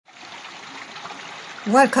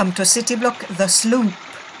Welcome to city block The Sloop.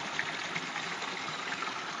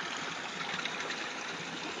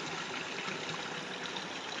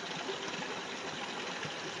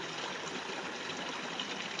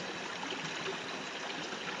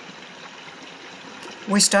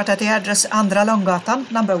 We start at the address Andra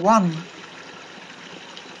Långgatan, number 1.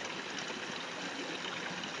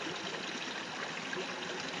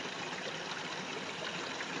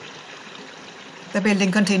 The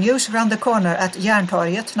building continues round the corner at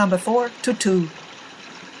Järntorget, number 4 to 2.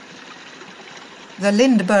 The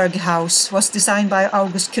Lindberg house was designed by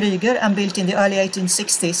August Krüger and built in the early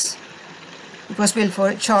 1860s. It was built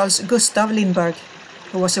for Charles Gustav Lindberg,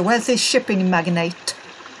 who was a wealthy shipping magnate.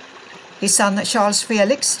 His son Charles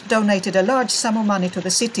Felix donated a large sum of money to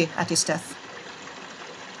the city at his death.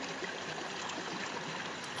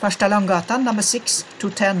 Första Långgatan, number 6 to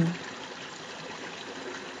 10.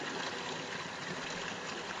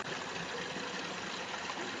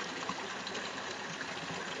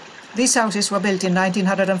 These houses were built in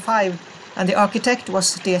 1905 and the architect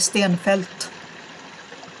was D Stenfelt.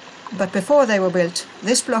 But before they were built,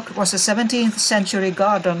 this block was a 17th century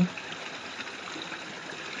garden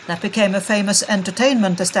that became a famous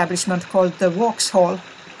entertainment establishment called the Wauxhall.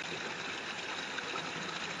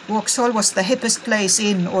 Wauxhall was the hippest place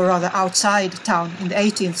in, or rather outside, town in the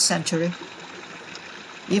 18th century.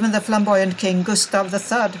 Even the flamboyant king Gustaf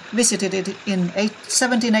III visited it in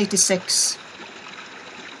 1786.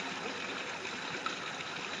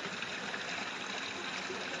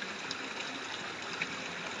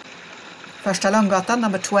 Första Långgatan,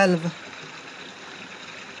 number 12.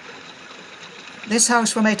 This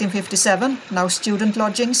house from 1857, now student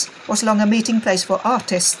lodgings, was long a meeting place for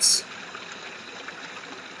artists.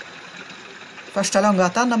 Första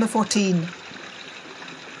Långgatan, number 14.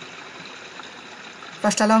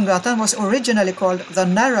 Första Långgatan was originally called the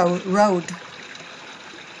Narrow Road.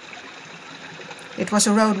 It was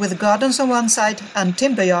a road with gardens on one side and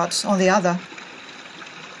timber yards on the other.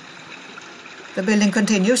 The building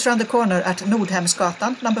continues round the corner at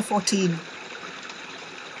Nordhemsgatan, number 14.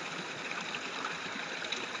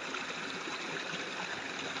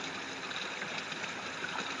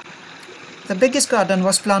 The biggest garden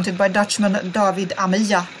was planted by Dutchman David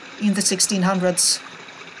Amia in the 1600s.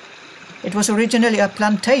 It was originally a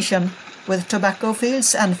plantation with tobacco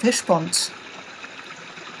fields and fish ponds.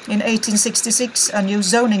 In 1866 a new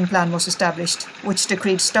zoning plan was established, which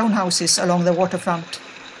decreed stone houses along the waterfront.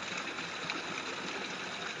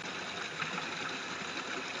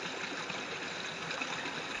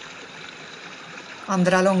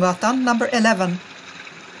 Andra Långgatan, number 11.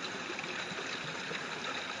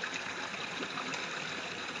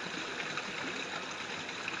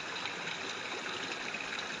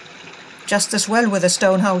 Just as well with the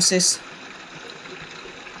stone houses.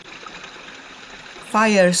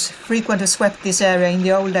 Fires frequently swept this area in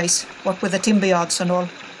the old days, what with the timber yards and all.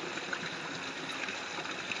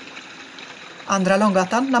 Andra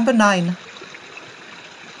Långgatan, number 9.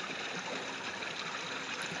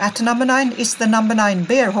 At number 9 is the number 9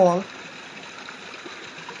 beer hall.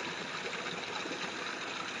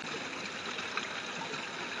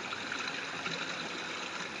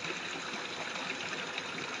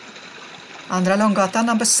 Andra Långgatan,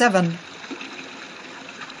 number 7.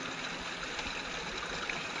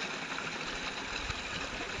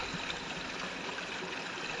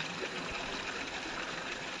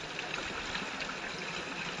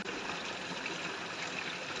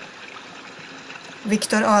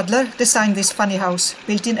 Victor Adler designed this funny house,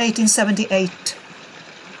 built in 1878.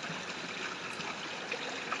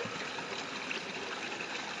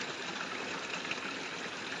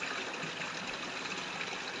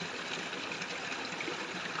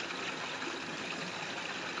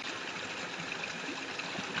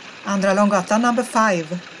 Andra Långgatan, number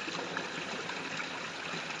 5.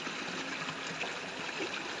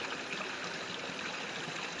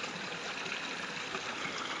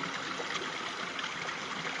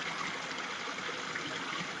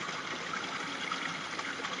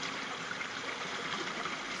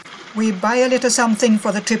 We buy a little something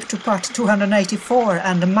for the trip to part 284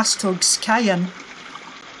 and Masthugget's Kajen.